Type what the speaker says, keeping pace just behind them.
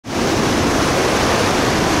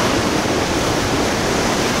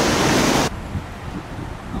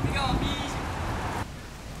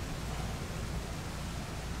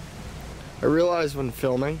realize when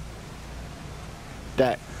filming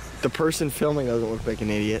that the person filming doesn't look like an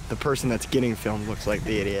idiot. The person that's getting filmed looks like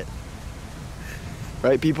the idiot.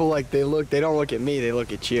 Right? People like, they don't look at me, they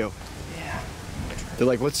look at you. Yeah. They're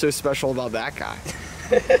like, what's so special about that guy?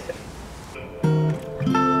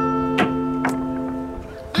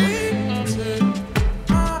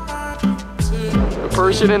 The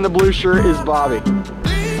person in the blue shirt is Bobby.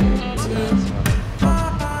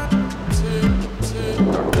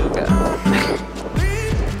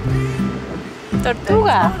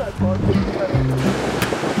 Tortuga.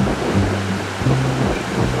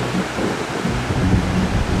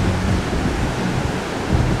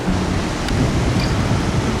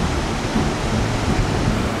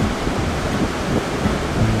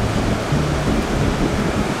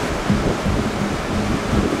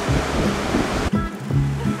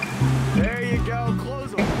 There you go,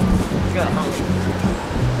 close them.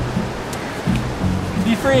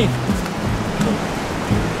 Be free.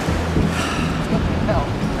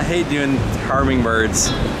 I hate doing harming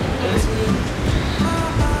birds.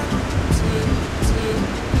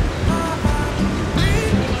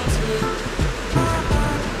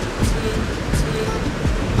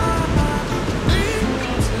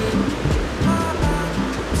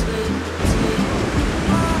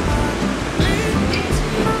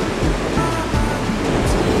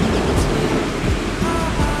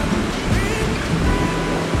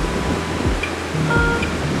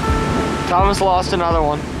 Thomas lost another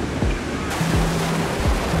one.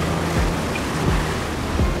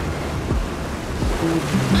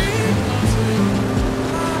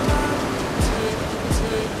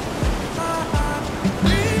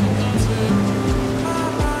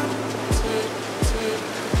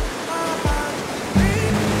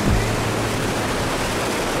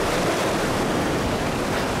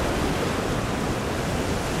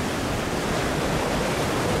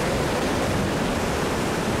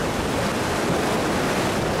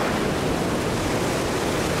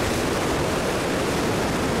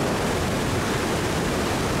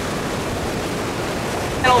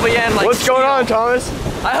 Like, what's going on, Thomas?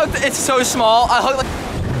 I hooked, it's so small. I hooked like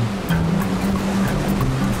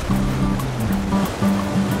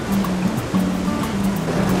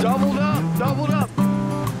doubled up.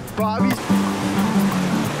 Bobby's.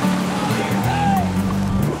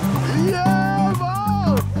 Yeah,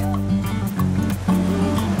 Bob!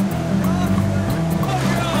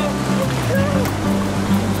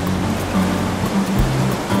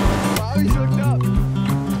 Bobby's hooked up.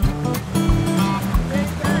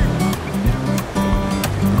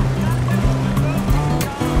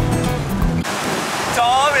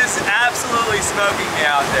 Tom is absolutely smoking me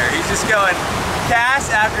out there. He's just going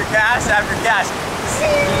cast after cast after cast.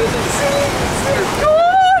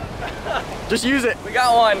 Just use it. We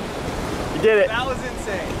got one. You did it. That was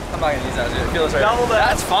insane. I'm not gonna use that. It feels right. Double that.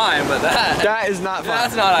 That's fine, but that is not fine.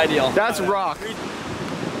 That's not ideal. That's rock.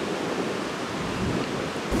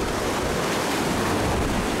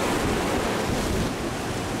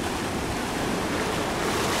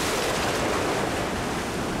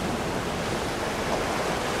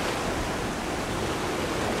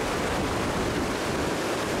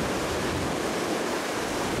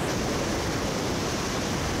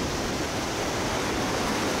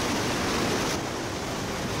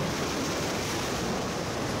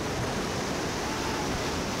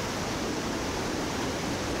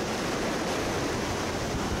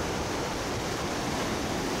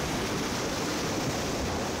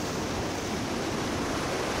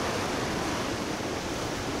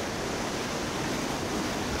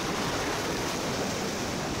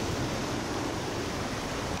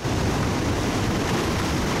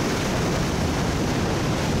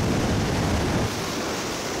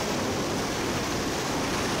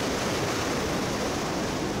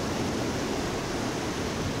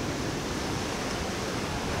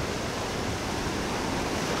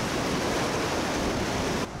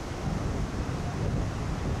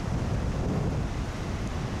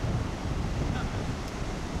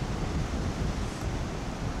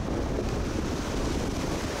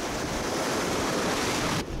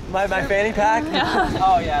 My fanny pack?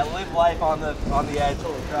 Oh yeah, live life on the edge.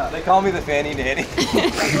 Holy crap. They call me the fanny nanny.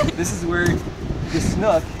 This is where the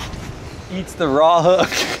snook eats the raw hook.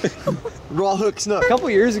 Raw hook snook. A couple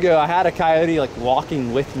years ago, I had a coyote like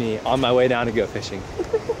walking with me on my way down to go fishing.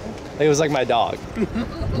 It was like my dog.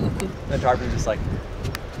 The tarpon was just like.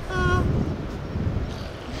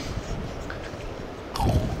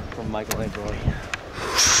 From Michelangelo.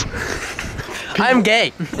 I'm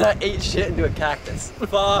gay. I ate shit into a cactus.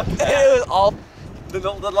 Fuck. It was all. The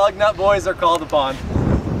lug nut boys are called upon.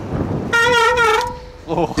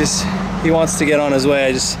 Oh. He wants to get on his way.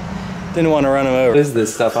 I just Didn't want to run him over. What is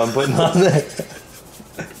this stuff I'm putting on there?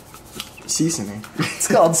 Seasoning. It's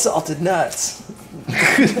called salted nuts.